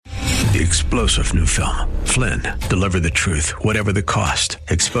The explosive new film, Flynn, deliver the truth, whatever the cost,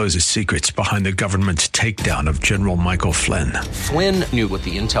 exposes secrets behind the government's takedown of General Michael Flynn. Flynn knew what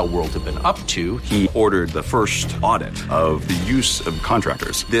the intel world had been up to. He ordered the first audit of the use of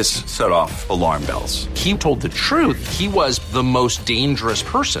contractors. This set off alarm bells. He told the truth. He was the most dangerous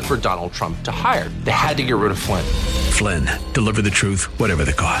person for Donald Trump to hire. They had to get rid of Flynn. Flynn, deliver the truth, whatever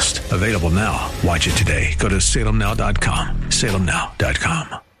the cost. Available now. Watch it today. Go to salemnow.com.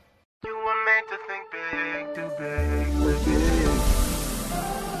 salemnow.com. You were made to think big, too big, big.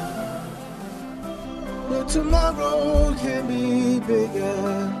 But tomorrow can be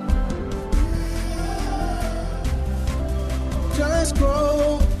bigger. Just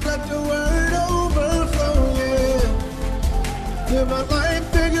grow, let the word overflow, yeah. Live a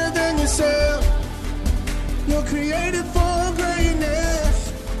life bigger than yourself. You're created for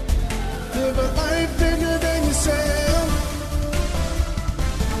greatness. Live a life bigger than yourself.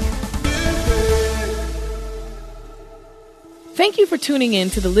 Thank you for tuning in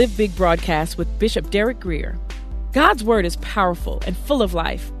to the Live Big broadcast with Bishop Derek Grier. God's word is powerful and full of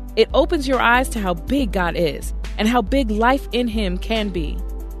life. It opens your eyes to how big God is and how big life in Him can be.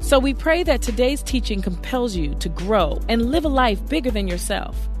 So we pray that today's teaching compels you to grow and live a life bigger than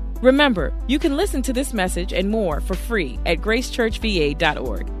yourself. Remember, you can listen to this message and more for free at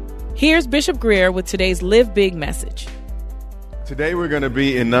gracechurchva.org. Here's Bishop Grier with today's Live Big message. Today we're going to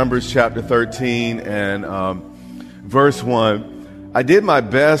be in Numbers chapter 13 and verse 1. I did my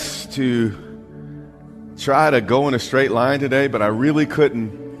best to try to go in a straight line today, but I really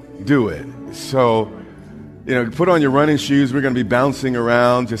couldn't do it. So, put on your running shoes. We're going to be bouncing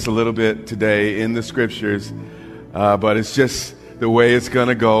around just a little bit today in the scriptures, but it's just the way it's going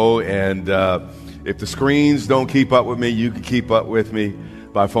to go. And if the screens don't keep up with me, you can keep up with me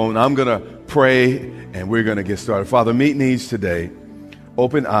by phone. I'm going to pray, and we're going to get started. Father, meet needs today.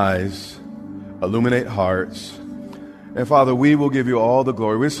 Open eyes, illuminate hearts. And Father, we will give you all the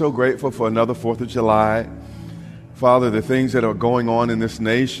glory. We're so grateful for another 4th of July. Father, the things that are going on in this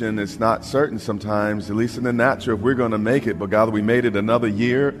nation, it's not certain sometimes, at least in the natural, if we're going to make it. But God, we made it another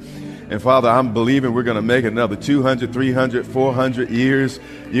year. And Father, I'm believing we're going to make it another 200, 300, 400 years.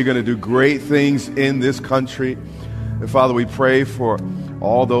 You're going to do great things in this country. And Father, we pray for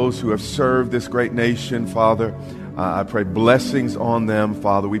all those who have served this great nation, Father. I pray blessings on them,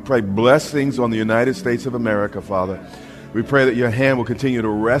 Father. We pray blessings on the United States of America, Father. We pray that your hand will continue to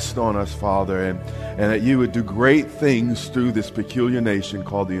rest on us, Father, and that you would do great things through this peculiar nation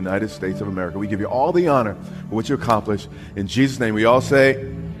called the United States of America. We give you all the honor for what you accomplish. In Jesus' name, we all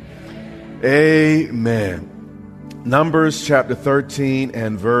say, amen. Numbers chapter 13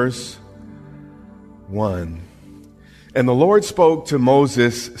 and verse 1. And the Lord spoke to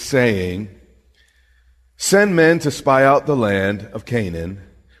Moses, saying, send men to spy out the land of Canaan,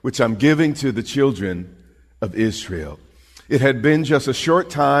 which I'm giving to the children of Israel. It had been just a short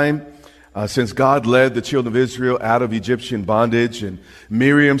time since God led the children of Israel out of Egyptian bondage, and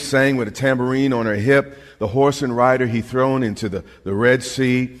Miriam sang with a tambourine on her hip, the horse and rider he thrown into the Red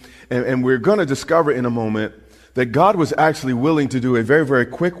Sea. And we're going to discover in a moment that God was actually willing to do a very, very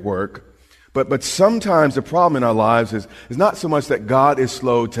quick work. But sometimes the problem in our lives is not so much that God is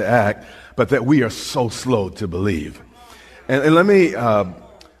slow to act, but that we are so slow to believe. And let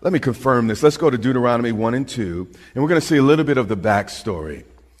me confirm this. Let's go to Deuteronomy 1 and 2, and we're going to see a little bit of the backstory.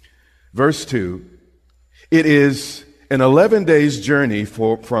 Verse 2, it is an 11 days journey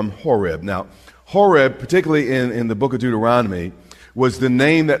from Horeb. Now, Horeb, particularly in the book of Deuteronomy, was the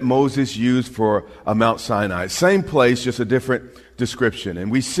name that Moses used for Mount Sinai. Same place, just a different description.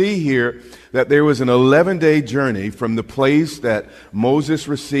 And we see here that there was an 11-day journey from the place that Moses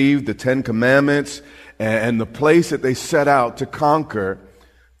received the 10 Commandments and the place that they set out to conquer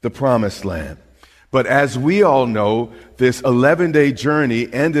the Promised Land. But as we all know, this 11-day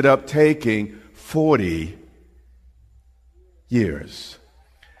journey ended up taking 40 years.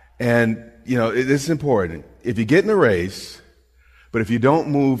 And, it's important. If you get in a race, but if you don't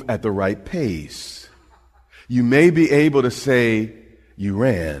move at the right pace, you may be able to say you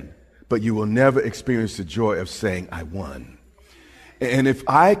ran, but you will never experience the joy of saying, I won. And if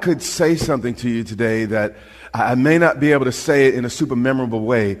I could say something to you today that I may not be able to say it in a super memorable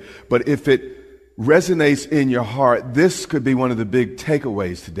way, but if it resonates in your heart, this could be one of the big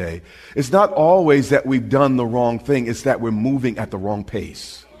takeaways today. It's not always that we've done the wrong thing, it's that we're moving at the wrong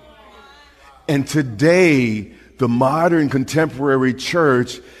pace. And today, the modern contemporary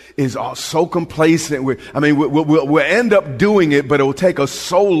church is all so complacent. We'll end up doing it, but it will take us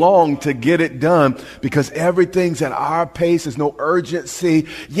so long to get it done because everything's at our pace. There's no urgency.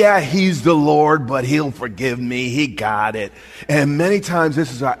 Yeah, he's the Lord, but he'll forgive me. He got it. And many times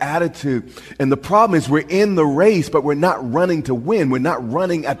this is our attitude. And the problem is we're in the race, but we're not running to win. We're not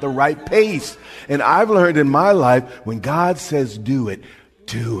running at the right pace. And I've learned in my life, when God says do it,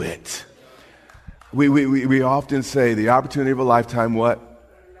 do it. We often say the opportunity of a lifetime, what?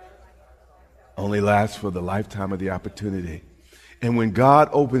 Only lasts for the lifetime of the opportunity. And when God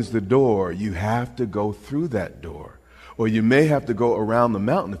opens the door, you have to go through that door. Or you may have to go around the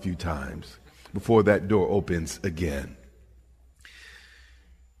mountain a few times before that door opens again.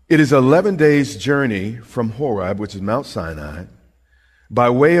 It is 11 days' journey from Horeb, which is Mount Sinai, by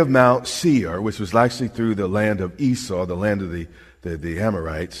way of Mount Seir, which was actually through the land of Esau, the land of the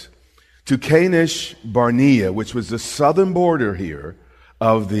Amorites, to Kadesh Barnea, which was the southern border here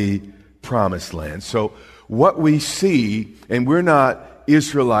of the Promised Land. So what we see, and we're not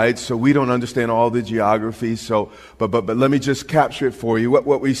Israelites, so we don't understand all the geography. But let me just capture it for you.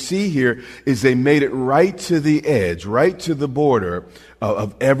 What we see here is they made it right to the edge, right to the border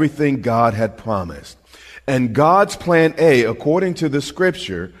of everything God had promised. And God's plan A, according to the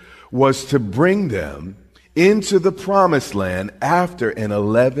scripture, was to bring them into the Promised Land after an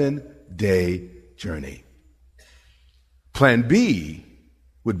 11-day journey. Plan B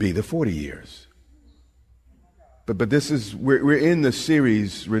would be the 40 years. But this is, we're in the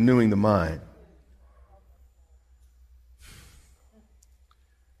series, Renewing the Mind.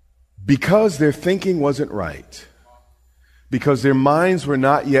 Because their thinking wasn't right, because their minds were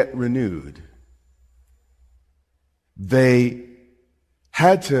not yet renewed, they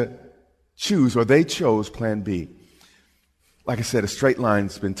had to choose, or they chose Plan B. Like I said, a straight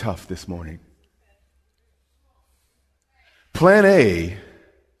line's been tough this morning. Plan A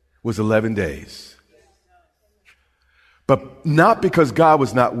was 11 days. But not because God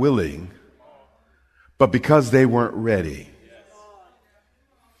was not willing, but because they weren't ready.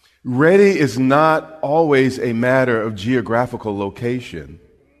 Ready is not always a matter of geographical location,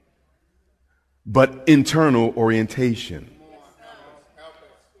 but internal orientation.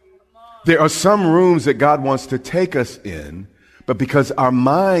 There are some rooms that God wants to take us in, but because our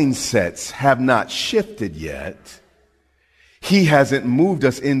mindsets have not shifted yet, He hasn't moved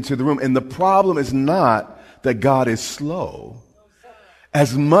us into the room. And the problem is not that God is slow,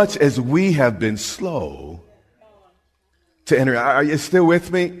 as much as we have been slow to enter. Are you still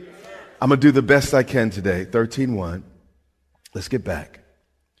with me? I'm going to do the best I can today. 13:1. Let's get back.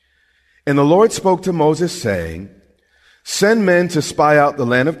 And the Lord spoke to Moses, saying, send men to spy out the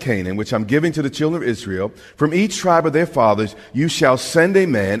land of Canaan, which I'm giving to the children of Israel. From each tribe of their fathers, you shall send a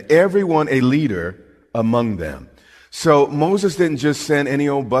man, everyone a leader among them. So Moses didn't just send any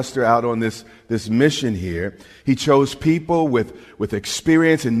old buster out on this mission here. He chose people with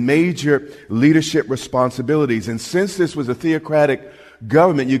experience and major leadership responsibilities. And since this was a theocratic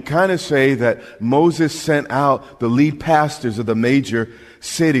government, you kind of say that Moses sent out the lead pastors of the major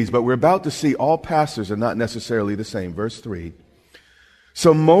cities. But we're about to see all pastors are not necessarily the same. Verse 3.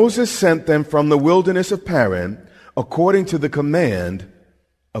 So Moses sent them from the wilderness of Paran according to the command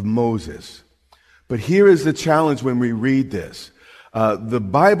of Moses. But here is the challenge when we read this. The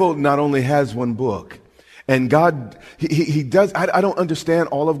Bible not only has one book, and God, He does, I don't understand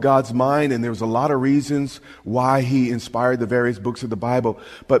all of God's mind, and there's a lot of reasons why He inspired the various books of the Bible,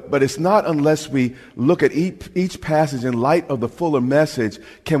 but it's not unless we look at each passage in light of the fuller message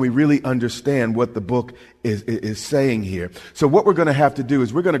can we really understand what the book is saying here. So what we're going to have to do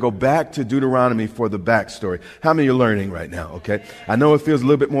is we're going to go back to Deuteronomy for the backstory. How many are learning right now? Okay. I know it feels a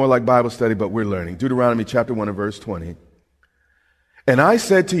little bit more like Bible study, but we're learning. Deuteronomy chapter 1 and verse 20. And I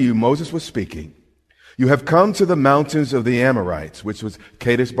said to you, Moses was speaking, you have come to the mountains of the Amorites, which was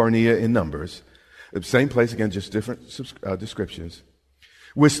Kadesh Barnea in Numbers. Same place, again, just different descriptions,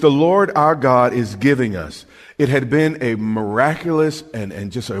 which the Lord our God is giving us. It had been a miraculous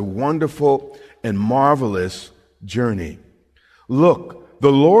and just a wonderful and marvelous journey. Look,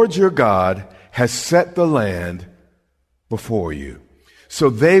 the Lord your God has set the land before you. So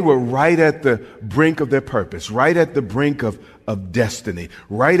they were right at the brink of their purpose, right at the brink of destiny,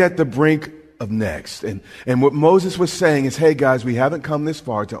 right at the brink of next. And what Moses was saying is, hey guys, we haven't come this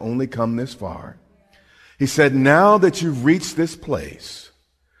far to only come this far. He said, now that you've reached this place,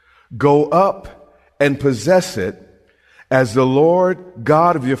 go up and possess it as the Lord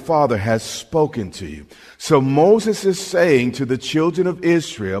God of your father has spoken to you. So Moses is saying to the children of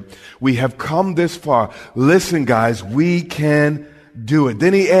Israel, we have come this far. Listen, guys, we can do it.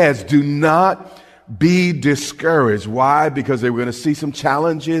 Then he adds, do not be discouraged. Why? Because they were going to see some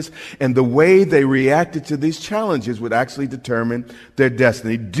challenges, and the way they reacted to these challenges would actually determine their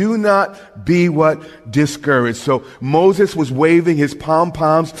destiny. Do not be discouraged. So Moses was waving his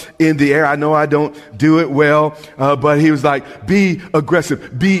pom-poms in the air. I know I don't do it well, but he was like, be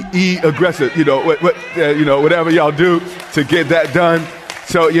aggressive, be aggressive, whatever y'all do to get that done.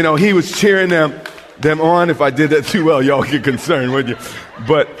 So, he was cheering them on. If I did that too well, y'all get concerned, wouldn't you?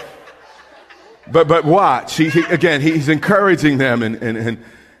 But watch. He's encouraging them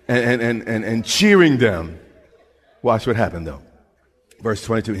and cheering them. Watch what happened, though. Verse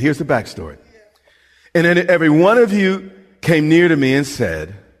 22. Here's the backstory. And then every one of you came near to me and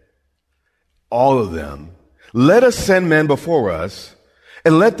said, all of them, let us send men before us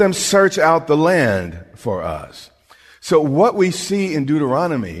and let them search out the land for us. So what we see in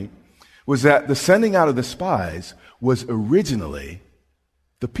Deuteronomy was that the sending out of the spies was originally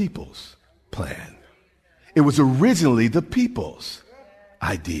the people's plan. It was originally the people's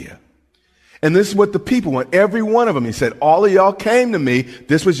idea. And this is what the people want. Every one of them. He said, all of y'all came to me.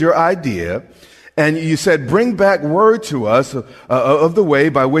 This was your idea. And you said, bring back word to us of the way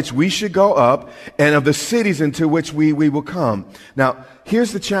by which we should go up and of the cities into which we will come. Now,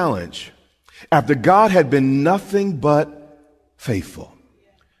 here's the challenge. After God had been nothing but faithful,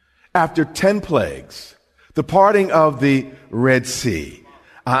 after 10 plagues, the parting of the Red Sea,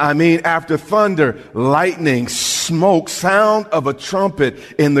 after thunder, lightning, smoke, sound of a trumpet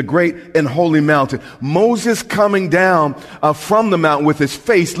in the great and holy mountain, Moses coming down from the mountain with his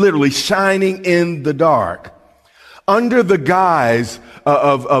face literally shining in the dark, under the guise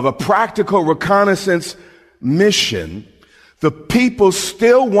of a practical reconnaissance mission, the people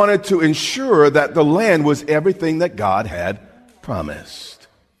still wanted to ensure that the land was everything that God had promised.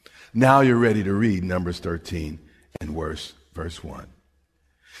 Now you're ready to read Numbers 13 and verse 1.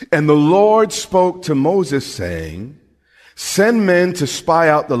 And the Lord spoke to Moses, saying, send men to spy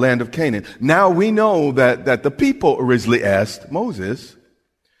out the land of Canaan. Now we know that the people originally asked Moses.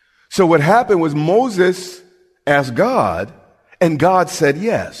 So what happened was Moses asked God, and God said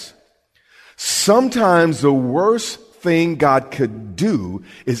yes. Sometimes the worst thing God could do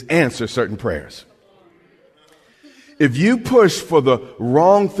is answer certain prayers. If you push for the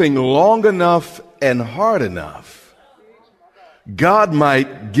wrong thing long enough and hard enough, God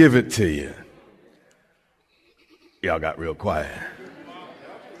might give it to you. Y'all got real quiet.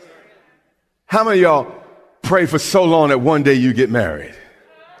 How many of y'all pray for so long that one day you get married?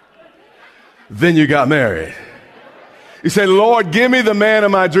 Then you got married. You say, Lord, give me the man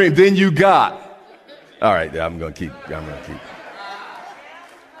of my dream. Then you got. All right, I'm going to keep.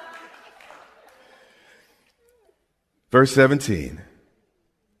 Verse 17.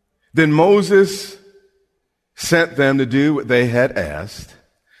 Then Moses sent them to do what they had asked,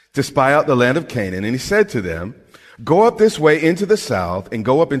 to spy out the land of Canaan. And he said to them, go up this way into the south and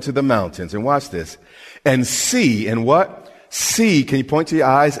go up into the mountains. And watch this. And see, and what? See, can you point to your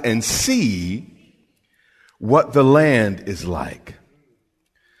eyes and see what the land is like?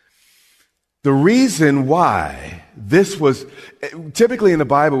 The reason why this was, typically in the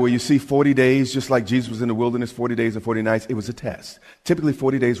Bible where you see 40 days, just like Jesus was in the wilderness, 40 days and 40 nights, it was a test. Typically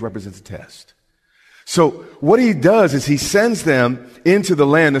 40 days represents a test. So what he does is he sends them into the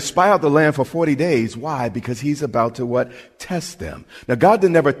land to spy out the land for 40 days. Why? Because he's about to what? Test them. Now God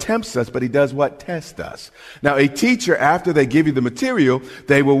never tempts us, but he does what? Test us. Now a teacher, after they give you the material,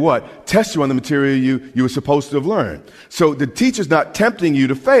 they will what? Test you on the material you were supposed to have learned. So the teacher's not tempting you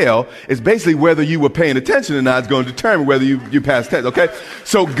to fail. It's basically whether you were paying attention or not is going to determine whether you pass test. Okay?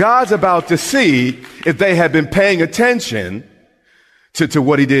 So God's about to see if they had been paying attention to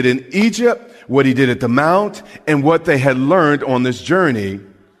what he did in Egypt, what he did at the mount, and what they had learned on this journey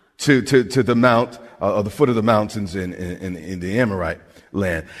to the mount, the foot of the mountains in the Amorite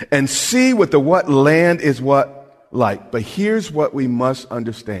land. And see what the land is what like. But here's what we must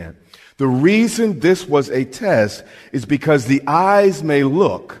understand. The reason this was a test is because the eyes may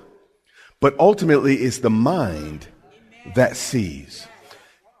look, but ultimately it's the mind that sees.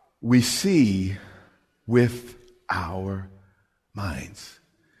 We see with our minds.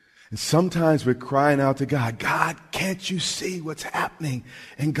 And sometimes we're crying out to God, God, can't you see what's happening?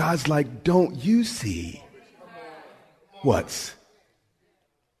 And God's like, don't you see what's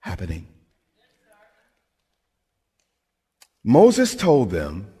happening? Moses told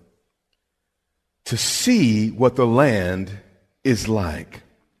them to see what the land is like.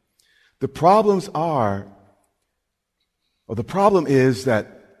 The problem is that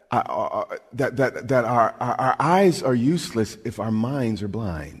our eyes are useless if our minds are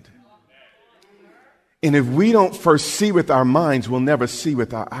blind. And if we don't first see with our minds, we'll never see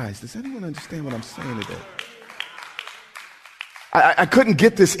with our eyes. Does anyone understand what I'm saying today? I couldn't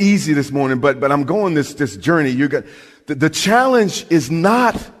get this easy this morning, but I'm going this journey. The challenge is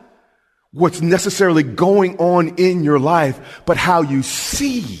not what's necessarily going on in your life, but how you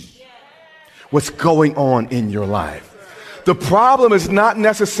see what's going on in your life. The problem is not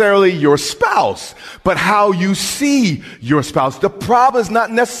necessarily your spouse, but how you see your spouse. The problem is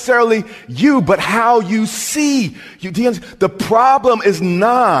not necessarily you, but how you see you. The problem is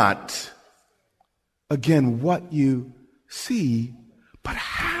not, again, what you see, but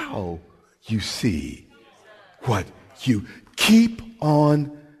how you see what you keep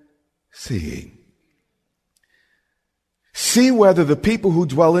on seeing. See whether the people who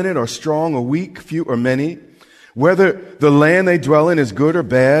dwell in it are strong or weak, few or many, whether the land they dwell in is good or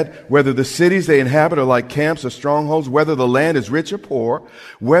bad, whether the cities they inhabit are like camps or strongholds, whether the land is rich or poor,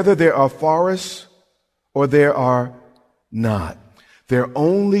 whether there are forests or there are not. Their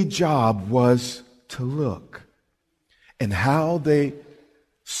only job was to look. And how they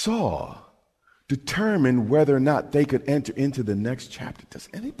saw determined whether or not they could enter into the next chapter. Does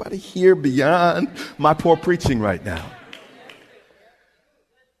anybody hear beyond my poor preaching right now?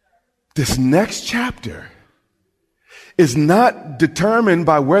 This next chapter is not determined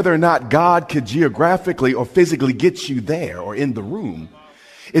by whether or not God could geographically or physically get you there or in the room.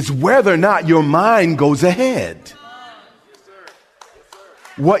 It's whether or not your mind goes ahead.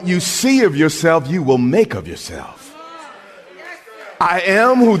 What you see of yourself, you will make of yourself. I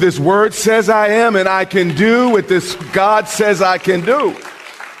am who this word says I am, and I can do what this God says I can do.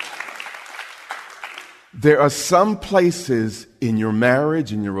 There are some places in your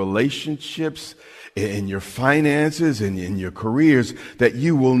marriage, in your relationships, in your finances, and in your careers that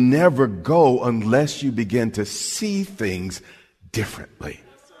you will never go unless you begin to see things differently.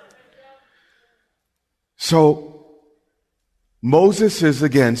 So Moses is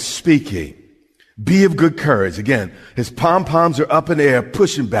again speaking. Be of good courage. Again, his pom-poms are up in the air,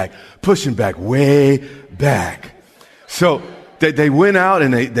 pushing back, way back. So they went out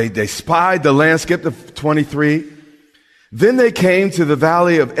and they spied the land. Skip to 23. Then they came to the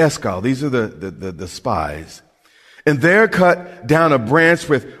valley of Escol. These are the spies. And there cut down a branch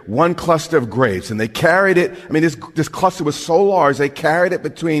with one cluster of grapes. And they carried it. I mean, this cluster was so large, they carried it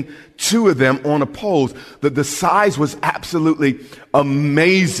between two of them on a poles. The size was absolutely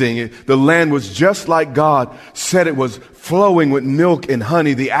amazing. The land was just like God said it was, flowing with milk and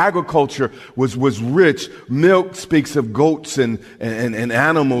honey. The agriculture was rich. Milk speaks of goats and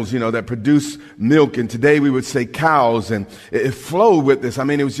animals, that produce milk. And today we would say cows, and it flowed with this. I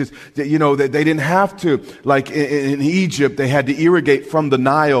mean, it was just, they didn't have to, like in Egypt, they had to irrigate from the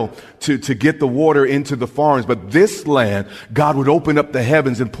Nile to get the water into the farms. But this land, God would open up the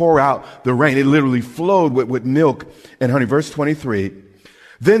heavens and pour out the rain. It literally flowed with milk and honey. Verse 23.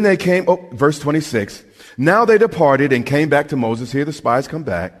 Then they came, verse 26. Now they departed and came back to Moses. Here the spies come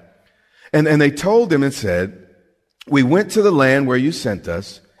back. And they told him and said, we went to the land where you sent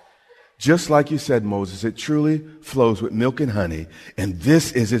us. Just like you said, Moses, it truly flows with milk and honey, and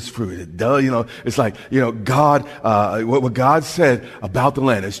this is its fruit. It's like, God, what God said about the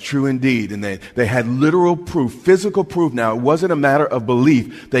land is true indeed. And they had literal proof, physical proof. Now, it wasn't a matter of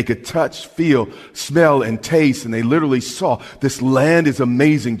belief. They could touch, feel, smell, and taste, and they literally saw this land is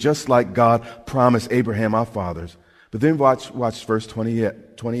amazing, just like God promised Abraham, our fathers. But then watch verse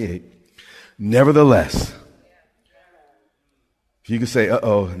 28. Nevertheless, if you can say,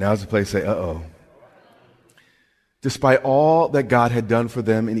 uh-oh, now's the place to say, uh-oh. Despite all that God had done for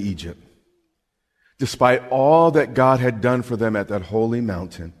them in Egypt, despite all that God had done for them at that holy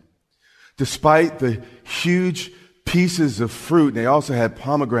mountain, despite the huge pieces of fruit, and they also had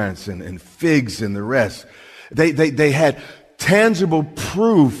pomegranates and figs and the rest, they had tangible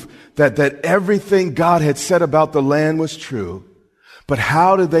proof that everything God had said about the land was true. But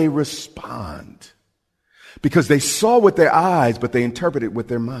how did they respond? Because they saw with their eyes, but they interpreted with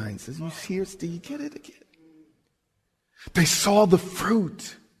their minds. Do you get it again? They saw the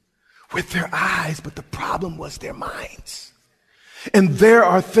fruit with their eyes, but the problem was their minds. And there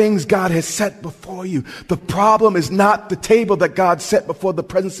are things God has set before you. The problem is not the table that God set before the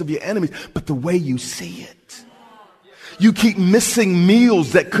presence of your enemies, but the way you see it. You keep missing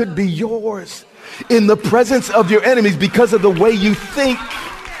meals that could be yours in the presence of your enemies because of the way you think.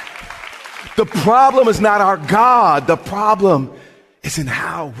 The problem is not our God. The problem is in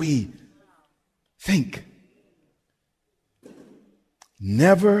how we think.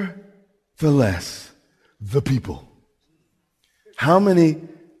 Nevertheless, the people. How many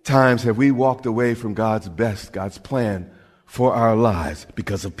times have we walked away from God's best, God's plan for our lives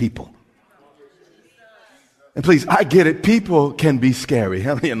because of people? And please, I get it. People can be scary.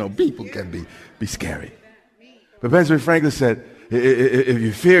 How many of you know people can be scary? But Benjamin Franklin said, if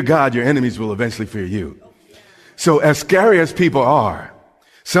you fear God, your enemies will eventually fear you. So as scary as people are,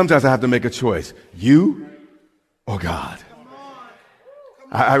 sometimes I have to make a choice. You or God?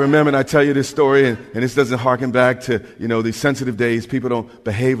 I remember, and I tell you this story, and this doesn't harken back to, these sensitive days. People don't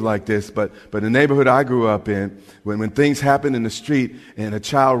behave like this. But the neighborhood I grew up in, when things happened in the street and a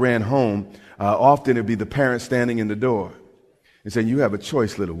child ran home, often it'd be the parent standing in the door and saying, you have a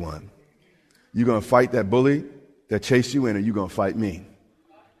choice, little one. You're going to fight that bully that chased you in, or you're going to fight me.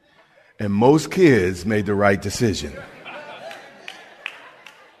 And most kids made the right decision.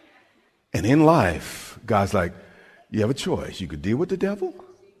 And in life, God's like, you have a choice. You could deal with the devil,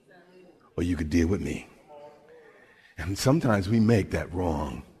 or you could deal with me. And sometimes we make that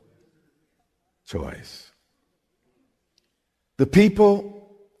wrong choice. The people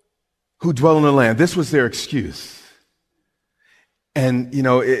who dwell in the land, this was their excuse. And,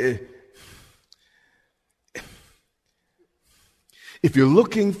 if you're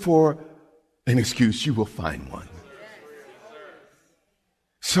looking for an excuse, you will find one.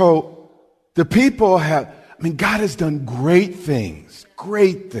 So the people God has done great things,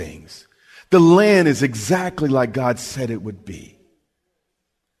 great things. The land is exactly like God said it would be.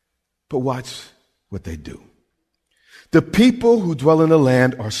 But watch what they do. The people who dwell in the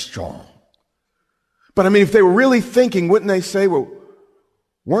land are strong. But if they were really thinking, wouldn't they say, well,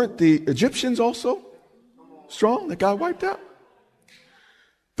 weren't the Egyptians also strong that God wiped out?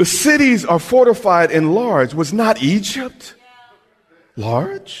 The cities are fortified and large. Was not Egypt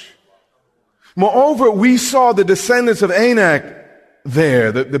large? Moreover, we saw the descendants of Anak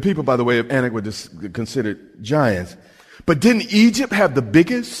there. The people, by the way, of Anak were considered giants. But didn't Egypt have the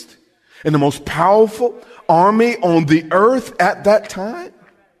biggest and the most powerful army on the earth at that time?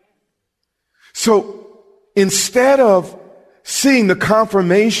 So instead of seeing the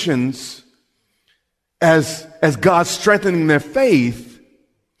confirmations as God strengthening their faith,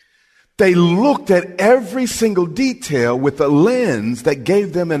 they looked at every single detail with a lens that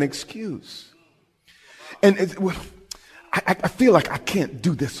gave them an excuse. And I feel like I can't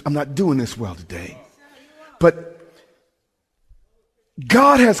do this. I'm not doing this well today. But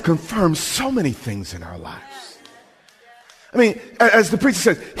God has confirmed so many things in our lives. As the preacher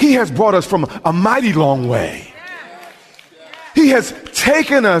says, He has brought us from a mighty long way. He has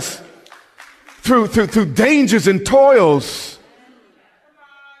taken us through dangers and toils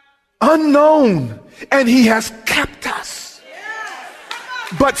unknown, and He has kept us.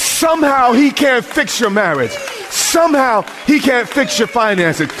 But somehow He can't fix your marriage. Somehow He can't fix your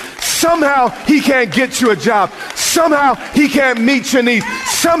finances. Somehow He can't get you a job. Somehow He can't meet your needs.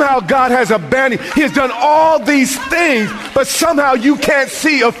 Somehow God has abandoned. He has done all these things, but somehow you can't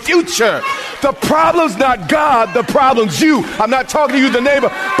see a future. The problem's not God, the problem's you. I'm not talking to you, the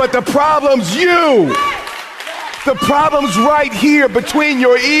neighbor, but the problem's you. The problem's right here between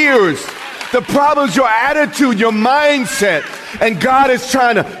your ears. The problem's your attitude, your mindset. And God is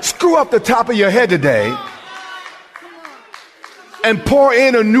trying to screw up the top of your head today and pour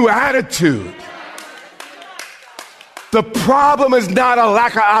in a new attitude. The problem is not a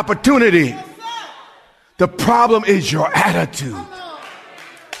lack of opportunity. The problem is your attitude.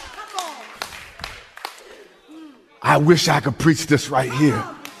 I wish I could preach this right here.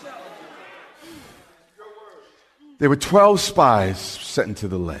 There were 12 spies sent into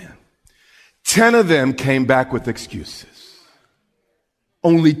the land. 10 of them came back with excuses.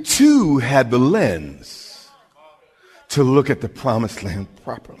 Only 2 had the lens to look at the promised land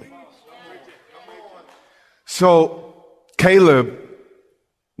properly. So Caleb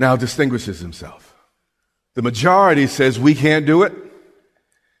now distinguishes himself. The majority says we can't do it.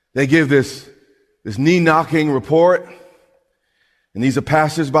 They give this knee-knocking report. And these are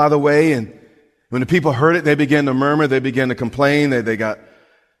pastors, by the way, and when the people heard it, they began to murmur, they began to complain, they got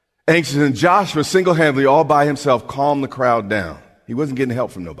anxious. And Joshua single-handedly, all by himself, calmed the crowd down. He wasn't getting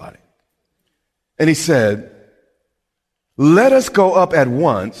help from nobody. And he said, let us go up at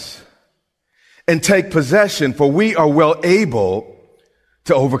once and take possession, for we are well able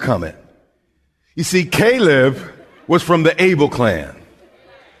to overcome it. You see, Caleb was from the Abel clan.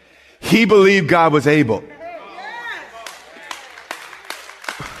 He believed God was able.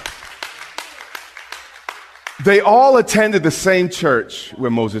 They all attended the same church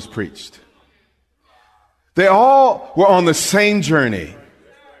where Moses preached. They all were on the same journey,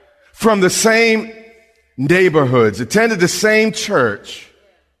 from the same neighborhoods, attended the same church.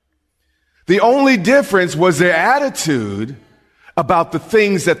 The only difference was their attitude about the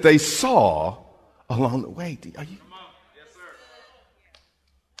things that they saw along the way.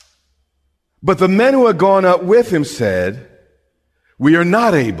 But the men who had gone up with him said, "We are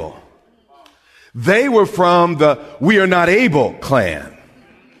not able." They were from the "we are not able" clan.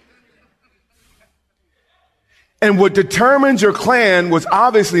 And what determines your clan was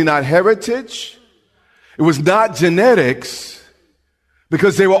obviously not heritage. It was not genetics,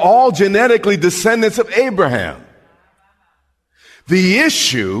 because they were all genetically descendants of Abraham. The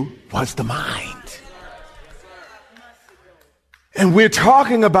issue was the mind. And we're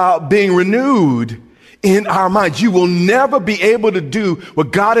talking about being renewed in our minds. You will never be able to do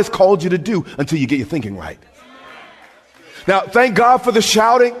what God has called you to do until you get your thinking right. Now, thank God for the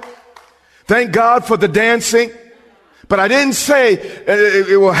shouting. Thank God for the dancing. But I didn't say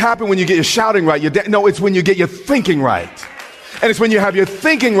it will happen when you get your shouting right. No, it's when you get your thinking right. And it's when you have your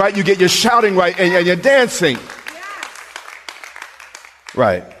thinking right, you get your shouting right and your dancing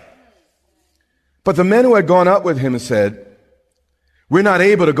right. But the men who had gone up with him said, "We're not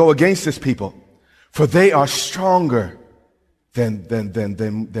able to go against this people, for they are stronger than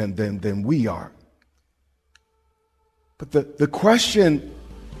we are." But the question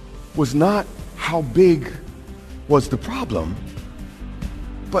was not how big was the problem,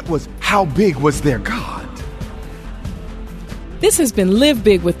 but was how big was their God? This has been Live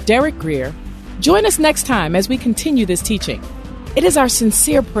Big with Derek Grier. Join us next time as we continue this teaching. It is our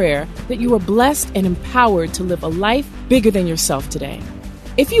sincere prayer that you are blessed and empowered to live a life bigger than yourself today.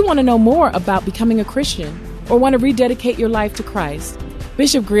 If you want to know more about becoming a Christian or want to rededicate your life to Christ,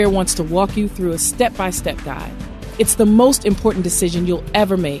 Bishop Grier wants to walk you through a step-by-step guide. It's the most important decision you'll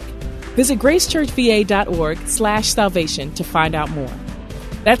ever make. Visit gracechurchva.org/salvation to find out more.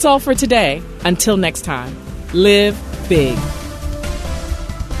 That's all for today. Until next time, live big.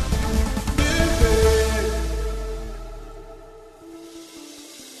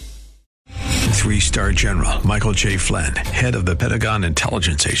 Three-star General Michael J. Flynn, head of the Pentagon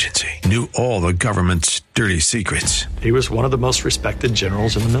Intelligence Agency, knew all the government's dirty secrets. He was one of the most respected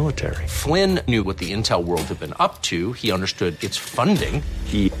generals in the military. Flynn knew what the intel world had been up to. He understood its funding.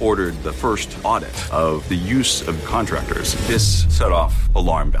 He ordered the first audit of the use of contractors. This set off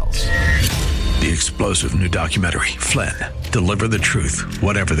alarm bells. The explosive new documentary, Flynn, Deliver the Truth,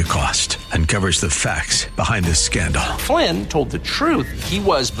 Whatever the Cost, uncovers the facts behind this scandal. Flynn told the truth. He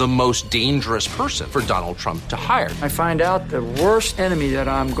was the most dangerous person for Donald Trump to hire. I find out the worst enemy that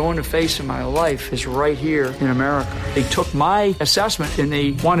I'm going to face in my life is right here in America. They took my assessment and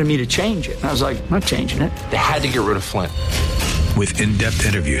they wanted me to change it. And I was like, I'm not changing it. They had to get rid of Flynn. With in-depth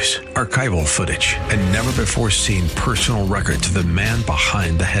interviews, archival footage, and never-before-seen personal records of the man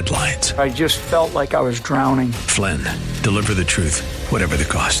behind the headlines. I just felt like I was drowning. Flynn, Deliver the Truth, Whatever the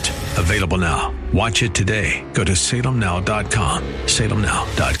Cost. Available now. Watch it today. Go to salemnow.com.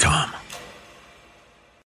 salemnow.com.